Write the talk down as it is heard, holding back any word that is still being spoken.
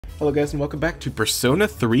Hello guys and welcome back to Persona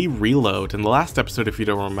 3 Reload. In the last episode, if you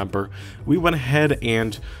don't remember, we went ahead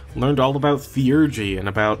and learned all about Theurgy and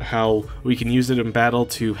about how we can use it in battle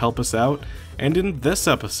to help us out. And in this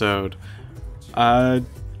episode,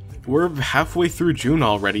 we're halfway through June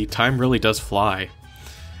already. Time really does fly.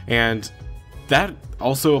 And that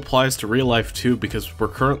also applies to real life too, because we're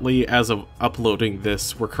currently, as of uploading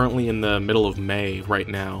this, we're currently in the middle of May right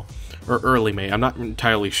now. Or early May, I'm not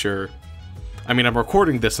entirely sure. I mean, I'm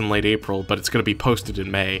recording this in late April, but it's going to be posted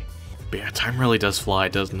in May. But yeah, time really does fly,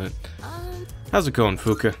 doesn't it? How's it going,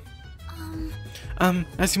 Fuka?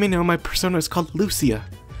 As you may know, my persona is called Lucia.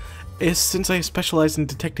 Since I specialize in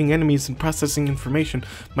detecting enemies and processing information,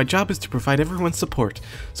 my job is to provide everyone support.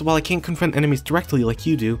 So while I can't confront enemies directly like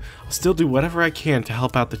you do, I'll still do whatever I can to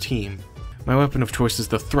help out the team. My weapon of choice is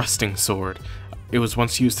the thrusting sword. It was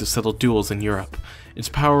once used to settle duels in Europe. Its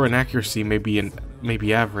power and accuracy may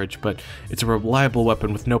be average, but it's a reliable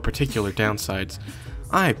weapon with no particular downsides.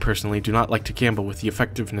 I personally do not like to gamble with the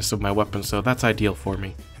effectiveness of my weapon, so that's ideal for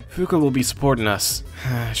me. Fuka will be supporting us.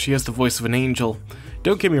 She has the voice of an angel.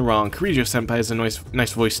 Don't get me wrong, Kirijo-senpai has a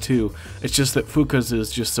nice voice too. It's just that Fuka's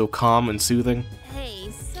is just so calm and soothing.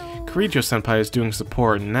 Kirijo-senpai is doing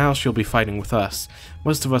support, and now she'll be fighting with us.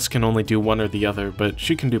 Most of us can only do one or the other, but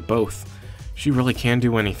she can do both. She really can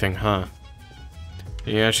do anything, huh?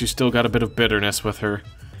 Yeah, she's still got a bit of bitterness with her.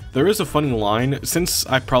 There is a funny line, since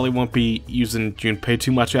I probably won't be using Junpei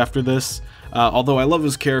too much after this, although I love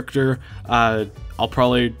his character, I'll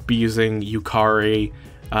probably be using Yukari,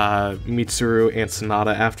 Mitsuru, and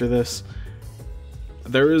Sonata after this.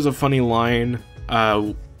 There is a funny line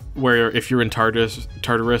where if you're in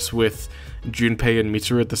Tartarus with Junpei and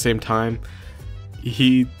Mitsuru at the same time,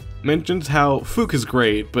 he mentions how Fuka's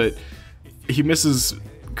great, but he misses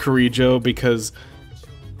Kirijo because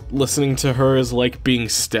listening to her is like being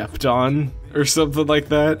stepped on, or something like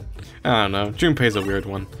that. I don't know, Junpei's a weird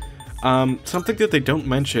one. Something that they don't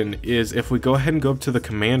mention is if we go ahead and go up to the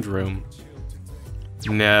command room.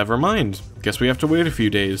 Never mind, guess we have to wait a few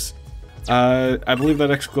days. I believe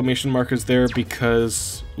that exclamation mark is there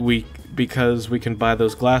because we can buy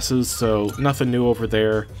those glasses, so nothing new over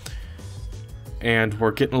there. And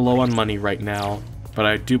we're getting low on money right now, but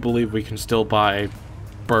I do believe we can still buy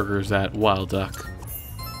burgers at Wild Duck.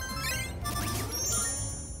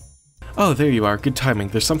 Oh, there you are. Good timing.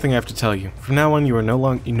 There's something I have to tell you. From now on, you no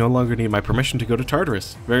longer need my permission to go to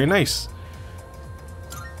Tartarus. Very nice.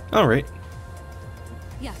 Alright.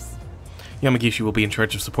 Yes. Yamagishi will be in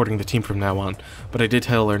charge of supporting the team from now on, but I did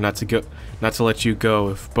tell her not to let you go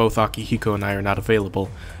if both Akihiko and I are not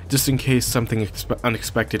available, just in case something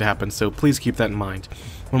unexpected happens, so please keep that in mind.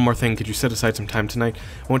 One more thing, could you set aside some time tonight?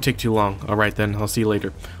 It won't take too long. Alright then, I'll see you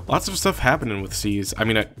later. Lots of stuff happening with C's. I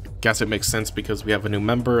mean, I guess it makes sense because we have a new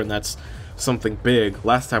member, and that's something big.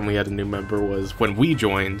 Last time we had a new member was when we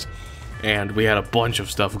joined, and we had a bunch of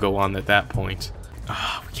stuff go on at that point.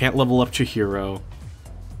 We can't level up Chihiro.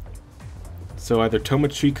 So either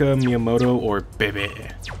Tomochika, Miyamoto, or Bebe.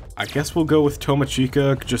 I guess we'll go with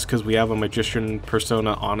Tomochika just because we have a magician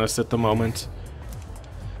persona on us at the moment.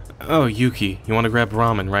 Oh, Yuki, you want to grab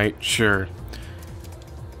ramen, right? Sure.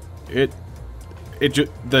 The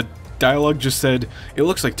dialogue just said, it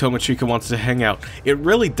looks like Tomochika wants to hang out. It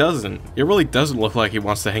really doesn't. It really doesn't look like he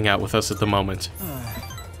wants to hang out with us at the moment.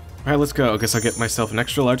 Alright, let's go. I guess I'll get myself an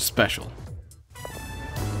extra large special.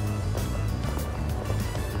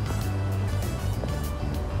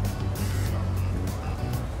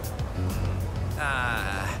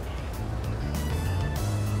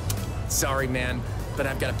 Sorry, man, but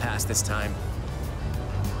I've got to pass this time.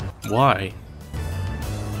 Why?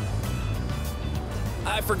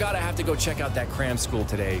 I forgot I have to go check out that cram school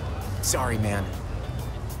today. Sorry, man.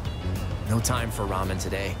 No time for ramen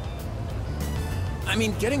today. I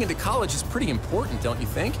mean, getting into college is pretty important, don't you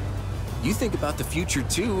think? You think about the future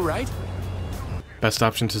too, right? Best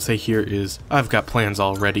option to say here is, I've got plans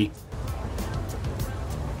already.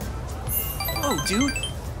 Oh, dude,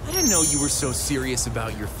 I didn't know you were so serious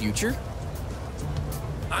about your future.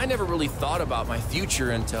 I never really thought about my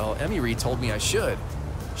future until Emiri told me I should.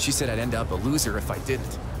 She said I'd end up a loser if I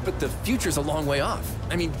didn't. But the future's a long way off.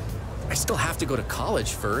 I mean, I still have to go to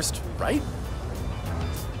college first, right?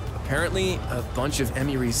 Apparently, a bunch of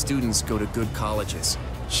Emiri's students go to good colleges.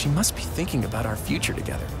 She must be thinking about our future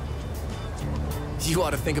together. You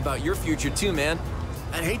ought to think about your future too, man.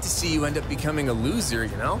 I'd hate to see you end up becoming a loser,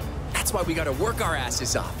 you know? That's why we gotta work our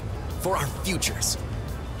asses off. For our futures.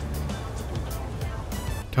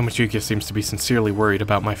 Tomochika seems to be sincerely worried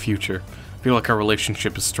about my future. I feel like our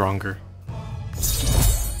relationship is stronger.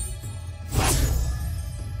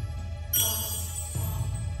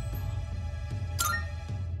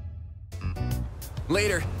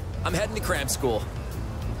 Later. I'm heading to cram school.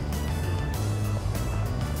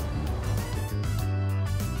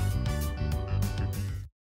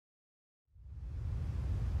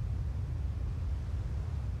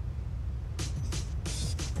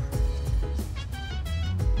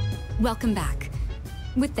 Welcome back.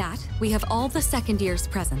 With that, we have all the second years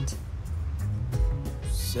present.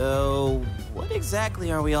 So, what exactly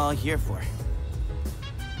are we all here for?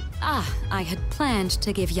 I had planned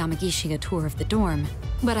to give Yamagishi a tour of the dorm,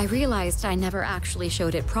 but I realized I never actually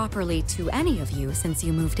showed it properly to any of you since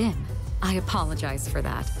you moved in. I apologize for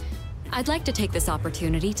that. I'd like to take this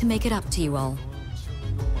opportunity to make it up to you all.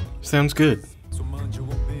 Sounds good.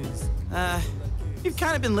 You've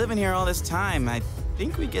kind of been living here all this time. I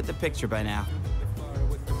think we get the picture by now.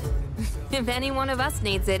 If any one of us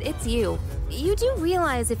needs it, it's you. You do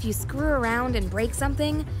realize if you screw around and break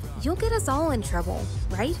something, you'll get us all in trouble,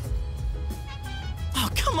 right? Oh,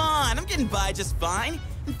 come on! I'm getting by just fine.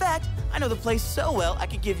 In fact, I know the place so well, I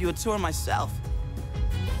could give you a tour myself.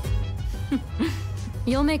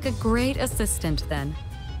 You'll make a great assistant then.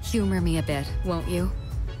 Humor me a bit, won't you?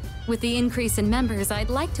 With the increase in members, I'd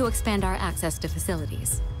like to expand our access to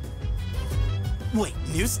facilities. Wait,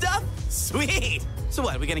 new stuff? Sweet! So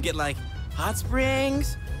what, we gonna get like hot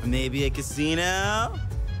springs? Or maybe a casino?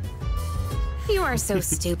 You are so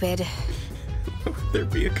stupid. There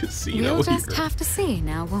be a casino We'll just here. have to see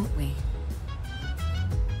now, won't we?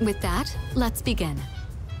 With that, let's begin.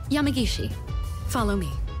 Yamagishi, follow me.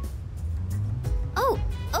 Oh,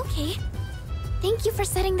 okay. Thank you for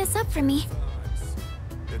setting this up for me.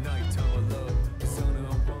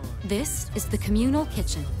 This is the communal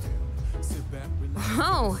kitchen.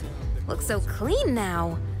 Oh, looks so clean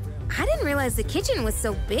now. I didn't realize the kitchen was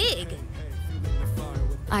so big.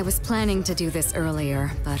 I was planning to do this earlier,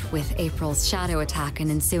 but with April's shadow attack and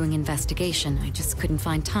ensuing investigation, I just couldn't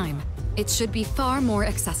find time. It should be far more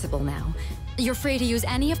accessible now. You're free to use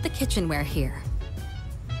any of the kitchenware here.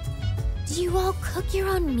 Do you all cook your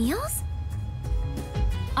own meals?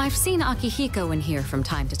 I've seen Akihiko in here from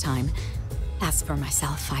time to time. As for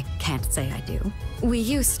myself, I can't say I do. We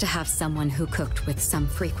used to have someone who cooked with some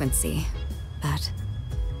frequency, but...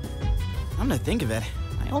 I'm gonna think of it.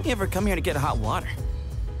 I only ever come here to get hot water.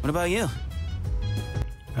 What about you?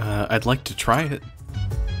 I'd like to try it.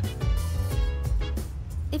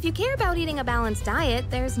 If you care about eating a balanced diet,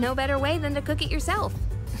 there's no better way than to cook it yourself.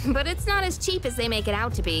 But it's not as cheap as they make it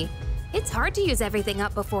out to be. It's hard to use everything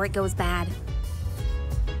up before it goes bad.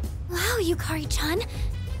 Wow, Yukari-chan.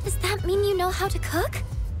 Does that mean you know how to cook?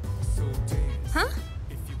 Huh?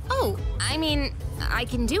 Oh, I mean, I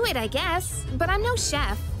can do it, I guess, but I'm no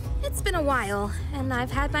chef. It's been a while, and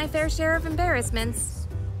I've had my fair share of embarrassments.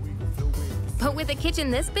 But with a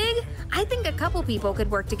kitchen this big, I think a couple people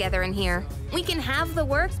could work together in here. We can have the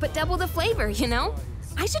work, but double the flavor, you know?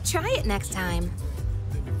 I should try it next time.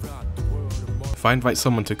 If I invite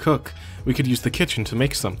someone to cook, we could use the kitchen to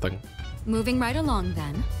make something. Moving right along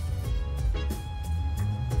then.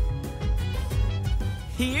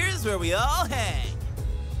 Here's where we all hang.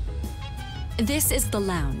 This is the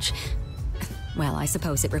lounge. Well, I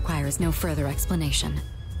suppose it requires no further explanation.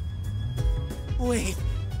 Wait,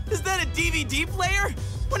 is that a DVD player?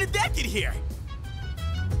 When did that get here?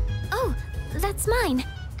 Oh, that's mine.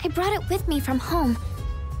 I brought it with me from home.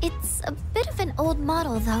 It's a bit of an old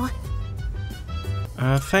model, though.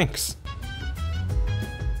 Thanks.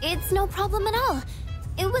 It's no problem at all.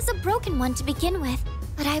 It was a broken one to begin with,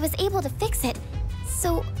 but I was able to fix it.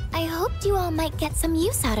 So I hoped you all might get some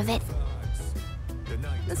use out of it.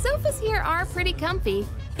 The sofas here are pretty comfy.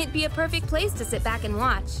 It'd be a perfect place to sit back and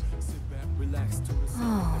watch.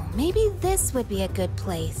 Oh, maybe this would be a good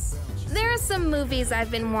place. There are some movies I've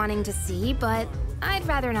been wanting to see, but I'd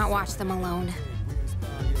rather not watch them alone.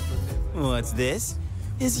 What's this?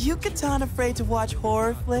 Is Yucatan afraid to watch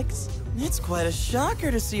horror flicks? It's quite a shocker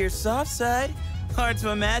to see your soft side. Hard to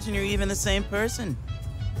imagine you're even the same person.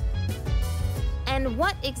 And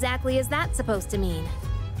what exactly is that supposed to mean?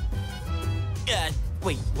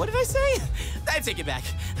 Wait, what did I say? I take it back.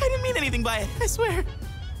 I didn't mean anything by it, I swear.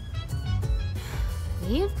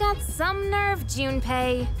 You've got some nerve,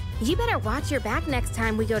 Junpei. You better watch your back next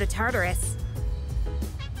time we go to Tartarus.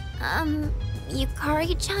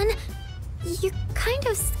 Yukari-chan? You're kind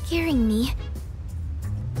of scaring me.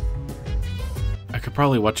 I could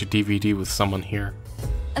probably watch a DVD with someone here.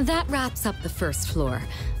 That wraps up the first floor.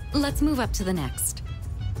 Let's move up to the next.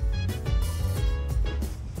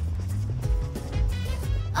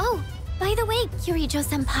 Oh, by the way,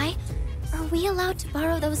 Kirijo-senpai, are we allowed to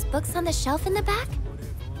borrow those books on the shelf in the back?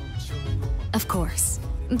 Of course.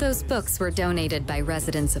 Those books were donated by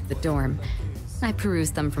residents of the dorm. I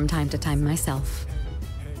peruse them from time to time myself.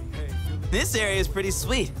 This area is pretty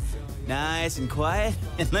sweet. Nice and quiet.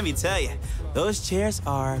 And let me tell you, those chairs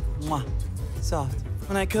are mwah, soft.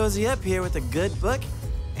 When I cozy up here with a good book,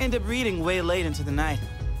 I end up reading way late into the night.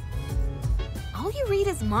 All you read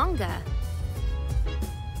is manga.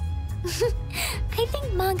 I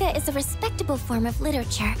think manga is a respectable form of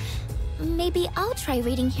literature. Maybe I'll try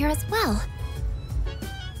reading here as well.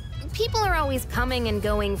 People are always coming and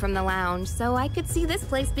going from the lounge, so I could see this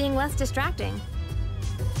place being less distracting.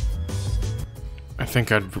 I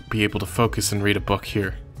think I'd be able to focus and read a book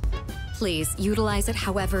here. Please utilize it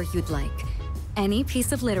however you'd like. Any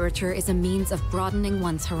piece of literature is a means of broadening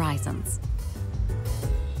one's horizons.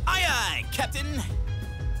 Aye aye, Captain!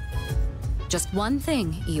 Just one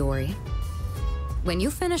thing, Iori. When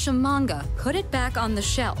you finish a manga, put it back on the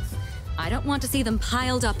shelf. I don't want to see them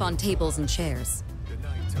piled up on tables and chairs.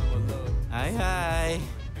 Aye aye.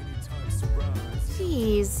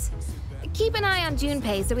 Jeez. Keep an eye on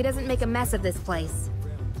Junpei so he doesn't make a mess of this place.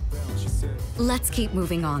 Let's keep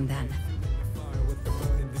moving on then.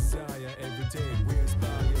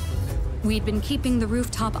 We'd been keeping the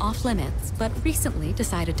rooftop off limits, but recently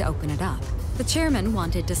decided to open it up. The chairman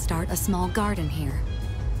wanted to start a small garden here.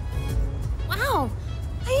 Wow!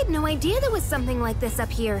 I had no idea there was something like this up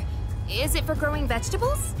here. Is it for growing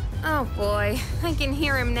vegetables? Oh boy, I can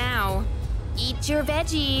hear him now. Eat your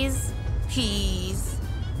veggies, please.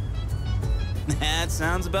 That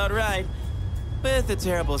sounds about right. With a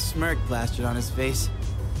terrible smirk plastered on his face.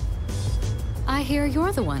 I hear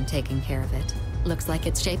you're the one taking care of it. Looks like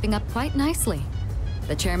it's shaping up quite nicely.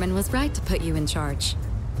 The chairman was right to put you in charge.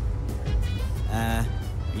 Are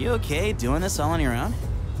you okay doing this all on your own?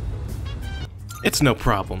 It's no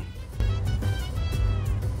problem.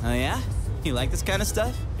 Oh yeah? You like this kind of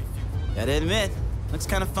stuff? Gotta admit, looks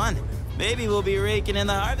kind of fun. Maybe we'll be raking in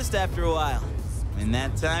the harvest after a while. When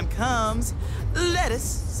that time comes, let us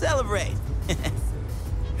celebrate.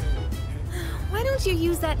 Why don't you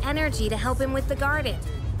use that energy to help him with the garden?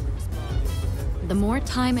 The more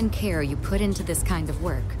time and care you put into this kind of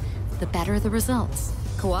work, the better the results.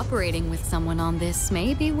 Cooperating with someone on this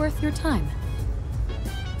may be worth your time.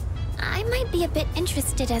 I might be a bit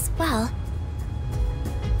interested as well.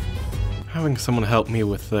 Having someone help me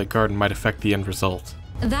with the garden might affect the end result.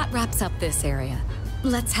 That wraps up this area.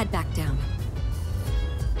 Let's head back down.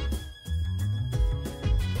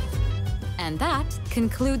 And that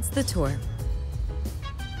concludes the tour.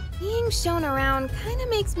 Being shown around kinda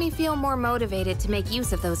makes me feel more motivated to make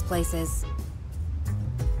use of those places.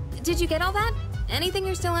 Did you get all that? Anything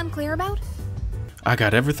you're still unclear about? I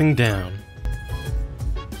got everything down.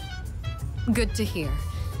 Good to hear.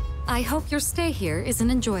 I hope your stay here is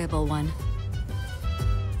an enjoyable one.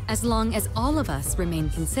 As long as all of us remain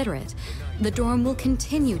considerate, the dorm will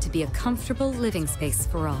continue to be a comfortable living space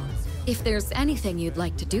for all. If there's anything you'd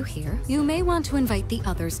like to do here, you may want to invite the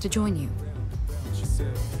others to join you.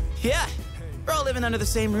 Yeah, we're all living under the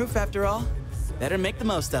same roof after all. Better make the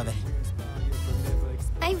most of it.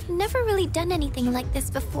 I've never really done anything like this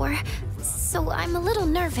before, so I'm a little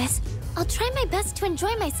nervous. I'll try my best to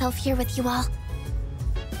enjoy myself here with you all.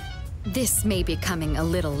 This may be coming a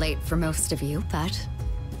little late for most of you, but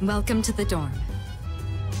welcome to the dorm.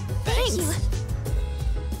 Thanks.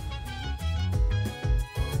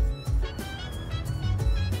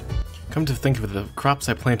 Come to think of it, the crops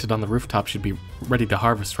I planted on the rooftop should be ready to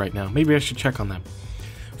harvest right now. Maybe I should check on them.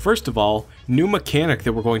 First of all, new mechanic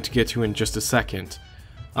that we're going to get to in just a second.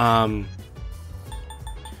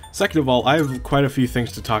 Second of all, I have quite a few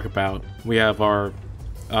things to talk about. We have our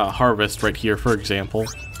harvest right here, for example.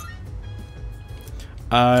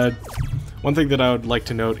 One thing that I would like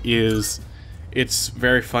to note is it's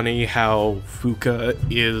very funny how Fuka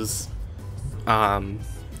is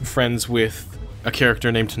friends with a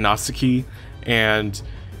character named Natsuki, and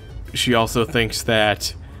she also thinks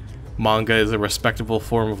that manga is a respectable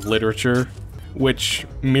form of literature, which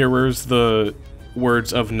mirrors the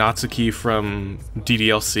words of Natsuki from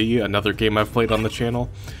DDLC, another game I've played on the channel.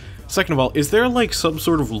 Second of all, is there like some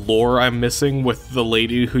sort of lore I'm missing with the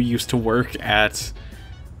lady who used to work at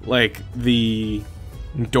like the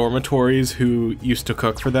dormitories who used to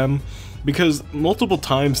cook for them? Because multiple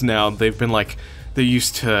times now they've been like, there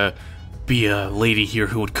used to be a lady here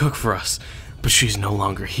who would cook for us, but she's no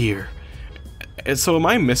longer here. And so am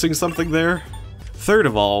I missing something there? Third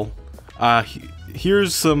of all,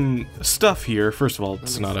 here's some stuff here. First of all,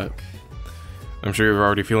 it's not a... I'm sure you're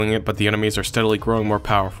already feeling it, but the enemies are steadily growing more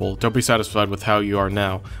powerful. Don't be satisfied with how you are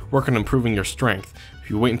now. Work on improving your strength. If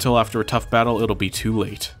you wait until after a tough battle, it'll be too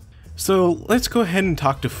late. So let's go ahead and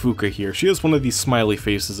talk to Fuka here. She has one of these smiley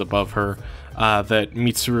faces above her that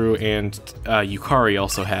Mitsuru and Yukari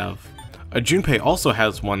also have. Junpei also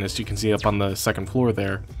has one, as you can see up on the second floor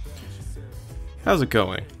there. How's it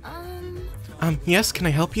going? Yes, can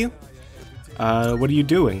I help you? What are you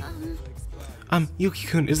doing?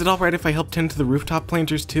 Yuki-kun, is it alright if I help tend to the rooftop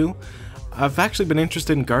planters too? I've actually been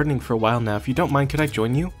interested in gardening for a while now. If you don't mind, could I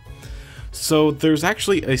join you? So there's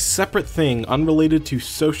actually a separate thing unrelated to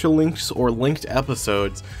social links or linked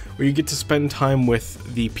episodes where you get to spend time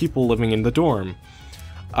with the people living in the dorm.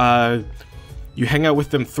 You hang out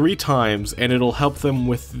with them 3 times and it'll help them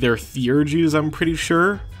with their theurgies, I'm pretty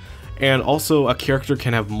sure. And also a character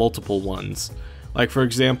can have multiple ones. Like for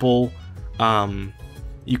example,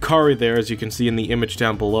 Yukari there, as you can see in the image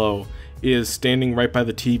down below, is standing right by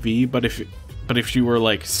the TV, but if she were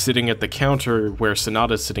like sitting at the counter where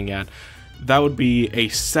Sonata's sitting at, that would be a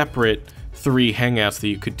separate 3 hangouts that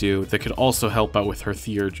you could do that could also help out with her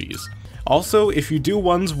theurgies. Also, if you do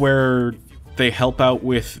ones where they help out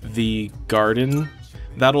with the garden,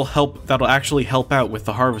 that'll actually help out with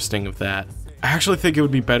the harvesting of that. I actually think it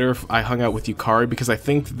would be better if I hung out with Yukari because I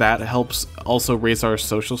think that helps also raise our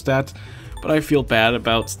social stats, but I feel bad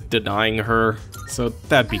about denying her, so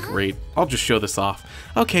that'd be great. I'll just show this off.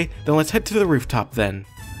 Okay, then let's head to the rooftop then.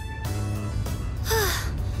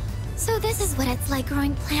 So this is what it's like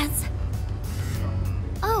growing plants.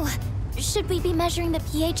 Oh, should we be measuring the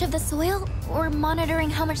pH of the soil or monitoring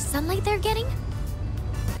how much sunlight they're getting?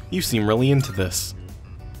 You seem really into this.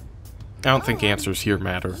 I don't think answers here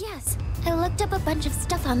matter. Yes, I looked up a bunch of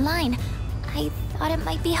stuff online. I thought it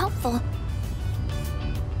might be helpful.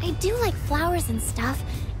 I do like flowers and stuff,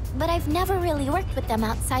 but I've never really worked with them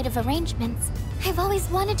outside of arrangements. I've always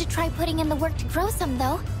wanted to try putting in the work to grow some,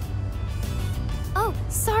 though. Oh,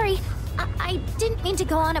 sorry. I didn't mean to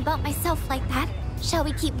go on about myself like that. Shall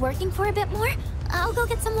we keep working for a bit more? I'll go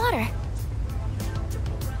get some water.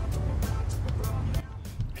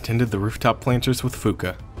 I tended the rooftop planters with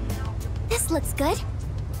Fuka. This looks good.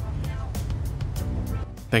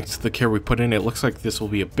 Thanks to the care we put in, it looks like this will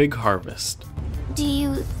be a big harvest. Do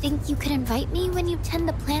you think you could invite me when you tend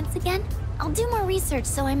the plants again? I'll do more research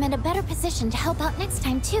so I'm in a better position to help out next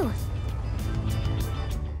time too.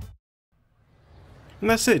 And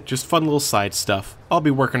that's it, just fun little side stuff. I'll be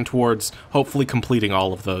working towards hopefully completing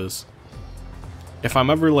all of those. If I'm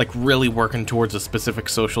ever like really working towards a specific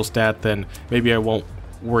social stat, then maybe I won't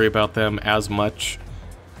worry about them as much.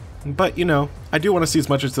 But you know, I do want to see as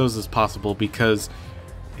much of those as possible because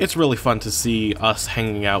it's really fun to see us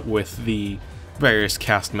hanging out with the various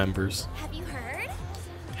cast members. Have you heard?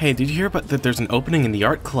 Hey, did you hear about that there's an opening in the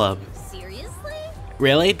art club? Seriously?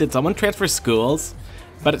 Really? Did someone transfer schools?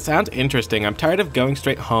 But it sounds interesting. I'm tired of going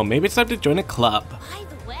straight home. Maybe it's time to join a club. By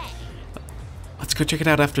the way, Let's go check it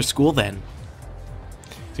out after school then.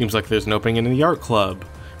 Seems like there's an opening in the art club.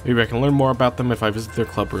 Maybe I can learn more about them if I visit their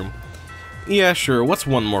club room. Yeah, sure. What's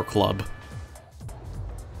one more club?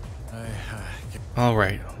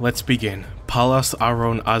 Alright, let's begin. Palas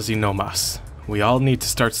Aron Azinomas. We all need to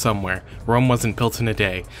start somewhere. Rome wasn't built in a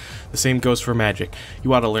day. The same goes for magic.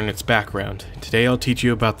 You ought to learn its background. Today I'll teach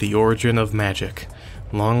you about the origin of magic.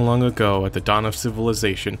 Long, long ago, at the dawn of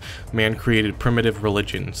civilization, man created primitive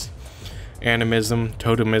religions. Animism,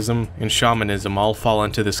 totemism, and shamanism all fall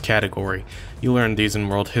into this category. You learned these in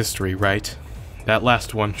world history, right? That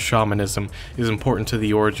last one, shamanism, is important to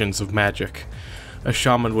the origins of magic. A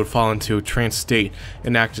shaman would fall into a trance state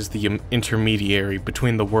and act as the intermediary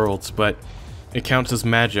between the worlds, but it counts as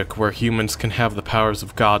magic where humans can have the powers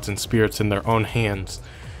of gods and spirits in their own hands.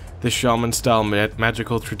 This shaman-style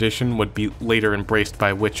magical tradition would be later embraced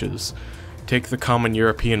by witches. Take the common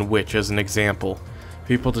European witch as an example.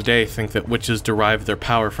 People today think that witches derive their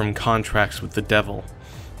power from contracts with the devil,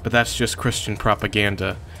 but that's just Christian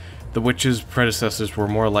propaganda. The witches' predecessors were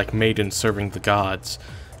more like maidens serving the gods.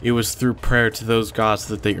 It was through prayer to those gods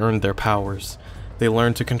that they earned their powers. They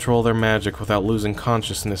learned to control their magic without losing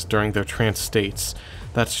consciousness during their trance states.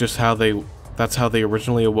 That's how they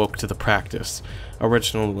originally awoke to the practice.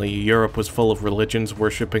 Originally, Europe was full of religions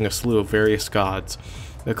worshipping a slew of various gods.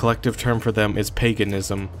 The collective term for them is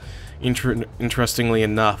paganism. Interestingly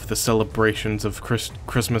enough, the celebrations of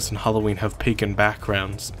Christmas and Halloween have pagan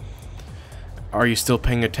backgrounds. Are you still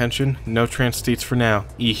paying attention? No trance states for now.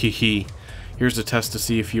 Ehehe. Here's a test to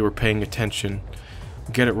see if you were paying attention.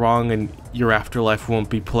 Get it wrong and your afterlife won't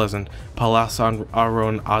be pleasant. Palas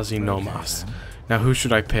Aron Azinomas. Now who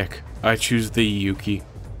should I pick? I choose the Yuki.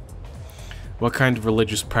 What kind of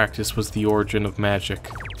religious practice was the origin of magic?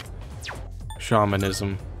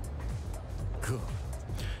 Shamanism. Cool.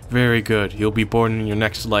 Very good. You'll be born in your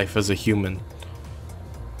next life as a human.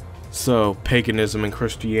 So, paganism and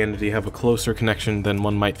Christianity have a closer connection than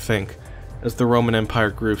one might think. As the Roman Empire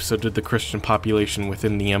grew, so did the Christian population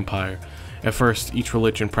within the empire. At first, each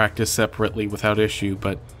religion practiced separately without issue,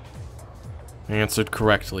 but I answered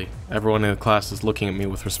correctly. Everyone in the class is looking at me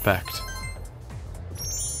with respect.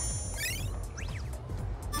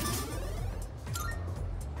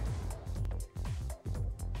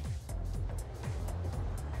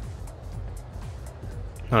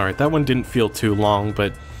 Alright, that one didn't feel too long,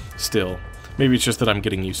 but still. Maybe it's just that I'm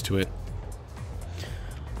getting used to it.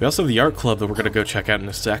 We also have the art club that we're gonna go check out in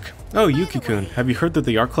a sec. Oh, Yuki-kun, have you heard that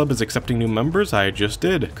the art club is accepting new members? I just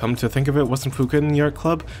did. Come to think of it, wasn't Fuka in the art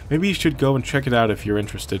club? Maybe you should go and check it out if you're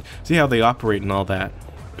interested. See how they operate and all that.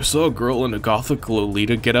 I saw a girl in a gothic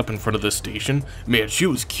Lolita get up in front of the station. Man, she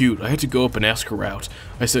was cute. I had to go up and ask her out.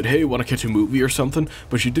 I said, hey, wanna catch a movie or something?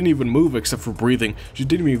 But she didn't even move except for breathing. She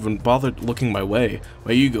didn't even bother looking my way.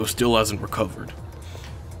 My ego still hasn't recovered.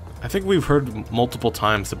 I think we've heard multiple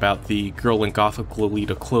times about the girl in gothic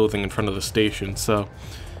Lolita clothing in front of the station, so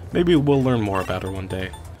maybe we'll learn more about her one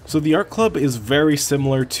day. So the art club is very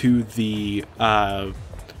similar to the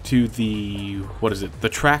the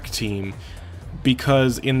track team,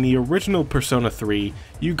 because in the original Persona 3,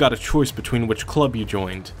 you got a choice between which club you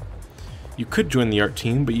joined. You could join the art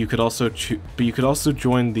team, but you could also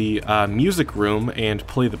join the music room and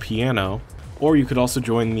play the piano, or you could also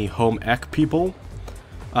join the home ec people.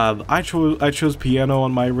 I chose piano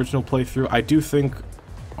on my original playthrough. I do think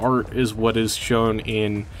art is what is shown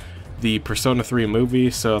in the Persona 3 movie,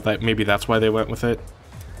 so that maybe that's why they went with it.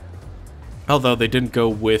 Although they didn't go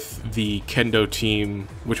with the kendo team,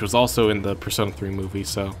 which was also in the Persona 3 movie,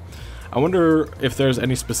 so I wonder if there's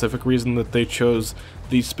any specific reason that they chose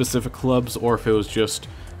these specific clubs, or if it was just,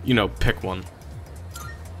 you know, pick one.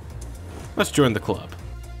 Let's join the club.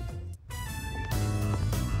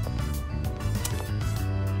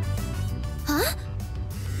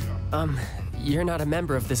 You're not a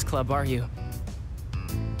member of this club, are you?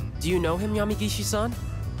 Do you know him, Yamagishi-san?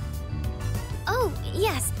 Oh,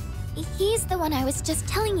 yes. He's the one I was just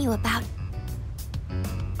telling you about.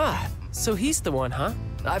 Ah, so he's the one, huh?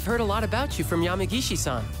 I've heard a lot about you from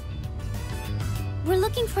Yamagishi-san. We're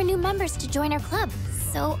looking for new members to join our club,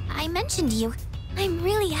 so I mentioned you. I'm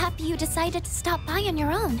really happy you decided to stop by on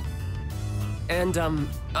your own. And,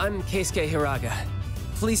 I'm Keisuke Hiraga.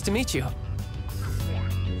 Pleased to meet you.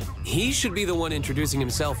 He should be the one introducing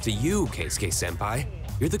himself to you, Keisuke-senpai.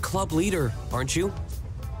 You're the club leader, aren't you?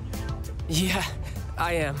 Yeah,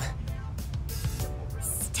 I am.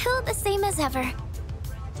 Still the same as ever.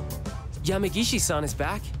 Yamagishi-san is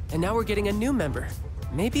back, and now we're getting a new member.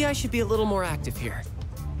 Maybe I should be a little more active here.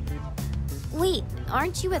 Wait,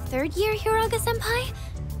 aren't you a third year, Hiraga-senpai?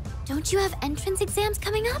 Don't you have entrance exams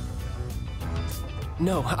coming up?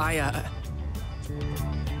 No,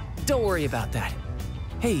 don't worry about that.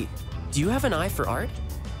 Hey, do you have an eye for art?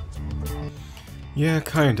 Yeah,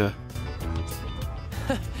 kinda.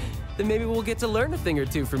 Then maybe we'll get to learn a thing or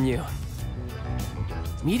two from you.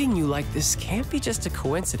 Meeting you like this can't be just a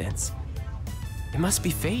coincidence. It must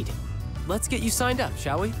be fate. Let's get you signed up,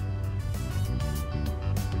 shall we?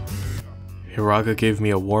 Hiraga gave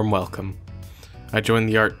me a warm welcome. I joined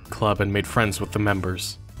the art club and made friends with the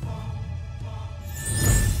members.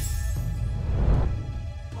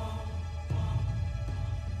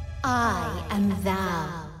 I am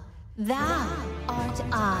thou. Thou art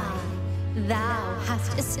I. Thou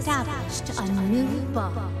hast established a new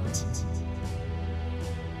bond.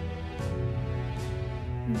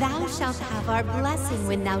 Thou shalt have our blessing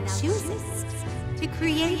when thou choosest to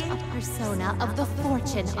create a persona of the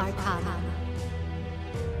Fortune Arcana.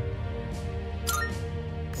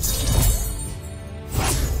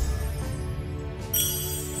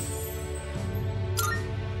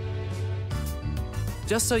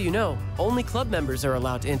 Just so you know, only club members are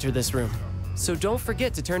allowed to enter this room. So don't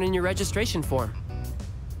forget to turn in your registration form.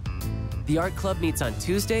 The art club meets on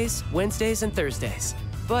Tuesdays, Wednesdays, and Thursdays.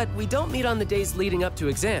 But we don't meet on the days leading up to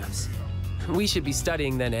exams. We should be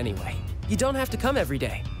studying then anyway. You don't have to come every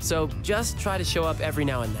day, so just try to show up every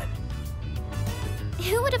now and then.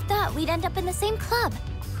 Who would have thought we'd end up in the same club?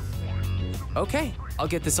 Okay, I'll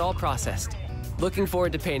get this all processed. Looking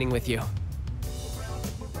forward to painting with you.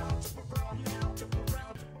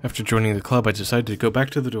 After joining the club, I decided to go back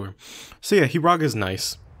to the door. So yeah, Hiraga's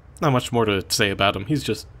nice. Not much more to say about him,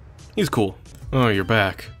 he's cool. Oh, you're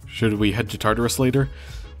back. Should we head to Tartarus later?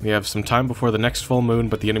 We have some time before the next full moon,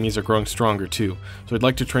 but the enemies are growing stronger too, so I'd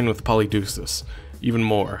like to train with Polydeuces. Even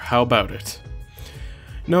more, how about it?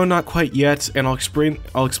 No, not quite yet, and I'll explain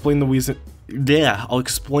the reason. Yeah, I'll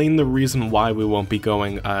explain the reason why we won't be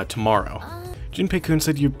going tomorrow. Junpei-kun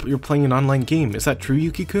said you're playing an online game. Is that true,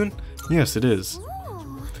 Yuki-kun? Yes, it is.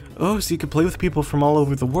 Oh, so you could play with people from all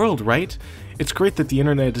over the world, right? It's great that the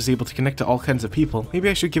internet is able to connect to all kinds of people. Maybe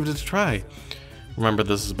I should give it a try. Remember,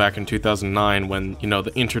 this is back in 2009 when, you know,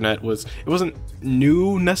 the internet was, it wasn't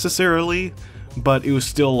new necessarily, but it was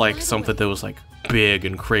still like something that was like big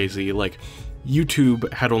and crazy. Like,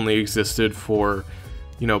 YouTube had only existed for,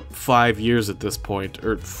 you know, 5 years at this point,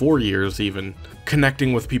 or 4 years even.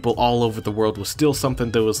 Connecting with people all over the world was still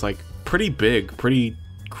something that was like pretty big, pretty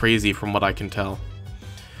crazy from what I can tell.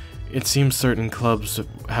 It seems certain clubs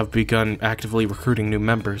have begun actively recruiting new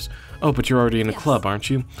members. Oh, but you're already in a club, aren't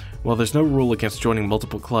you? Well, there's no rule against joining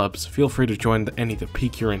multiple clubs. Feel free to join any that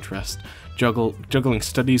pique your interest. Juggling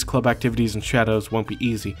studies, club activities, and shadows won't be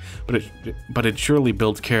easy, but it surely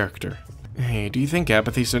builds character. Hey, do you think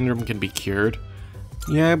apathy syndrome can be cured?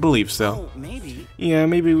 Yeah, I believe so. Oh, maybe. Yeah,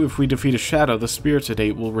 maybe if we defeat a shadow, the spirits at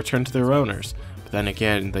 8 will return to their owners. But then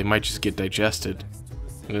again, they might just get digested.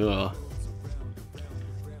 Ugh.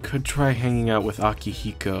 Could try hanging out with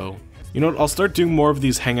Akihiko. You know what, I'll start doing more of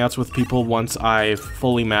these hangouts with people once I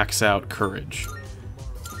fully max out courage.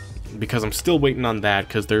 Because I'm still waiting on that,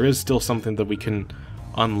 because there is still something that we can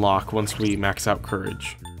unlock once we max out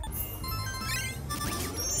courage.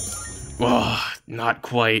 Oh, not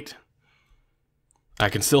quite. I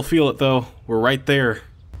can still feel it though. We're right there.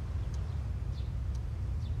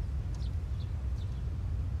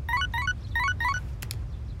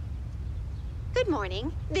 Good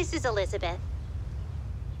morning. This is Elizabeth.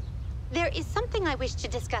 There is something I wish to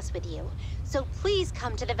discuss with you, so please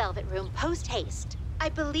come to the Velvet Room post-haste. I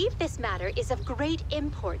believe this matter is of great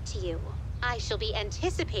import to you. I shall be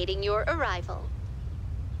anticipating your arrival.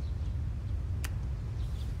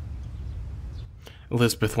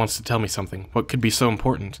 Elizabeth wants to tell me something. What could be so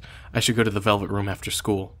important? I should go to the Velvet Room after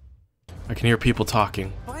school. I can hear people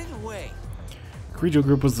talking. By the way... Karijo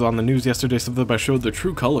Group was on the news yesterday, something about showed their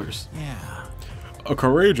true colors. Yeah.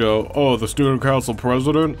 Karijo? Oh, the student council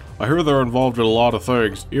president? I hear they're involved in a lot of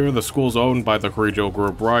things. Even the school's owned by the Karijo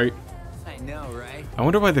Group, right? I know, right? I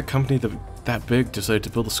wonder why the company that big decided to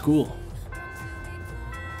build a school.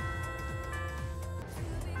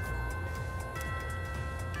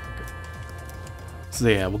 So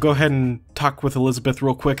yeah, we'll go ahead and talk with Elizabeth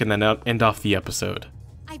real quick and then end off the episode.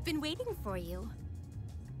 I've been waiting for you.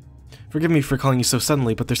 Forgive me for calling you so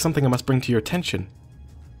suddenly, but there's something I must bring to your attention.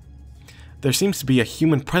 There seems to be a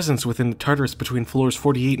human presence within the Tartarus between floors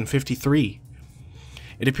 48 and 53.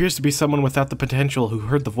 It appears to be someone without the potential who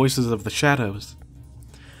heard the voices of the shadows.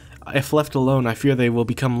 If left alone, I fear they will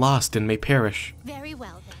become lost and may perish. Very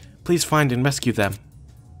well, then. Please find and rescue them.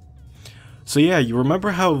 So yeah, you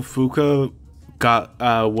remember how Fuka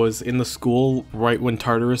was in the school right when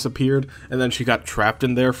Tartarus appeared, and then she got trapped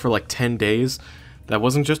in there for like 10 days? That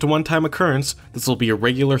wasn't just a one-time occurrence. This will be a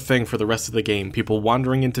regular thing for the rest of the game. People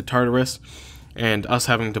wandering into Tartarus, and us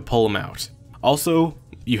having to pull them out. Also,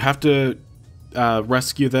 you have to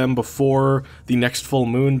rescue them before the next full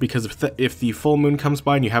moon, because if the full moon comes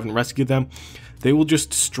by and you haven't rescued them, they will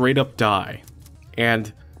just straight up die.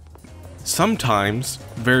 And sometimes,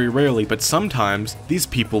 very rarely, but sometimes, these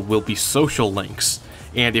people will be social links.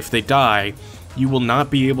 And if they die, you will not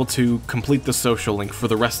be able to complete the social link for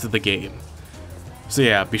the rest of the game. So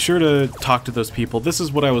yeah, be sure to talk to those people. This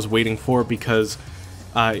is what I was waiting for because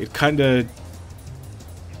it kind of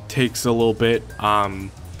takes a little bit,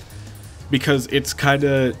 because it kind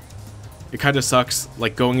of sucks,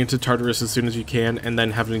 like going into Tartarus as soon as you can and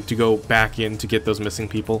then having to go back in to get those missing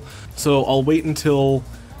people. So I'll wait until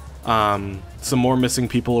some more missing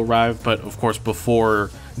people arrive, but of course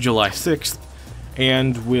before July 6th,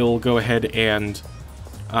 and we'll go ahead and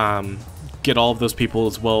get all of those people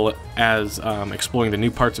as well as exploring the new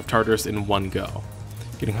parts of Tartarus in one go.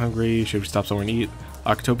 Getting hungry, should we stop somewhere and eat?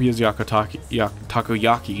 Octopia's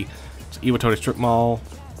Takoyaki, Iwatodai Strip Mall.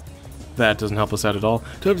 That doesn't help us out at all.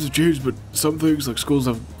 Times have changed, but some things like schools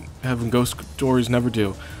having ghost stories never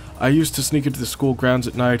do. I used to sneak into the school grounds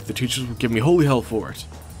at night. The teachers would give me holy hell for it.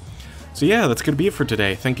 So yeah, that's going to be it for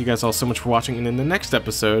today. Thank you guys all so much for watching, and in the next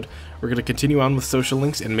episode, we're going to continue on with social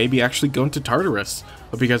links and maybe actually go into Tartarus.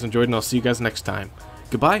 Hope you guys enjoyed, and I'll see you guys next time.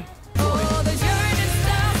 Goodbye!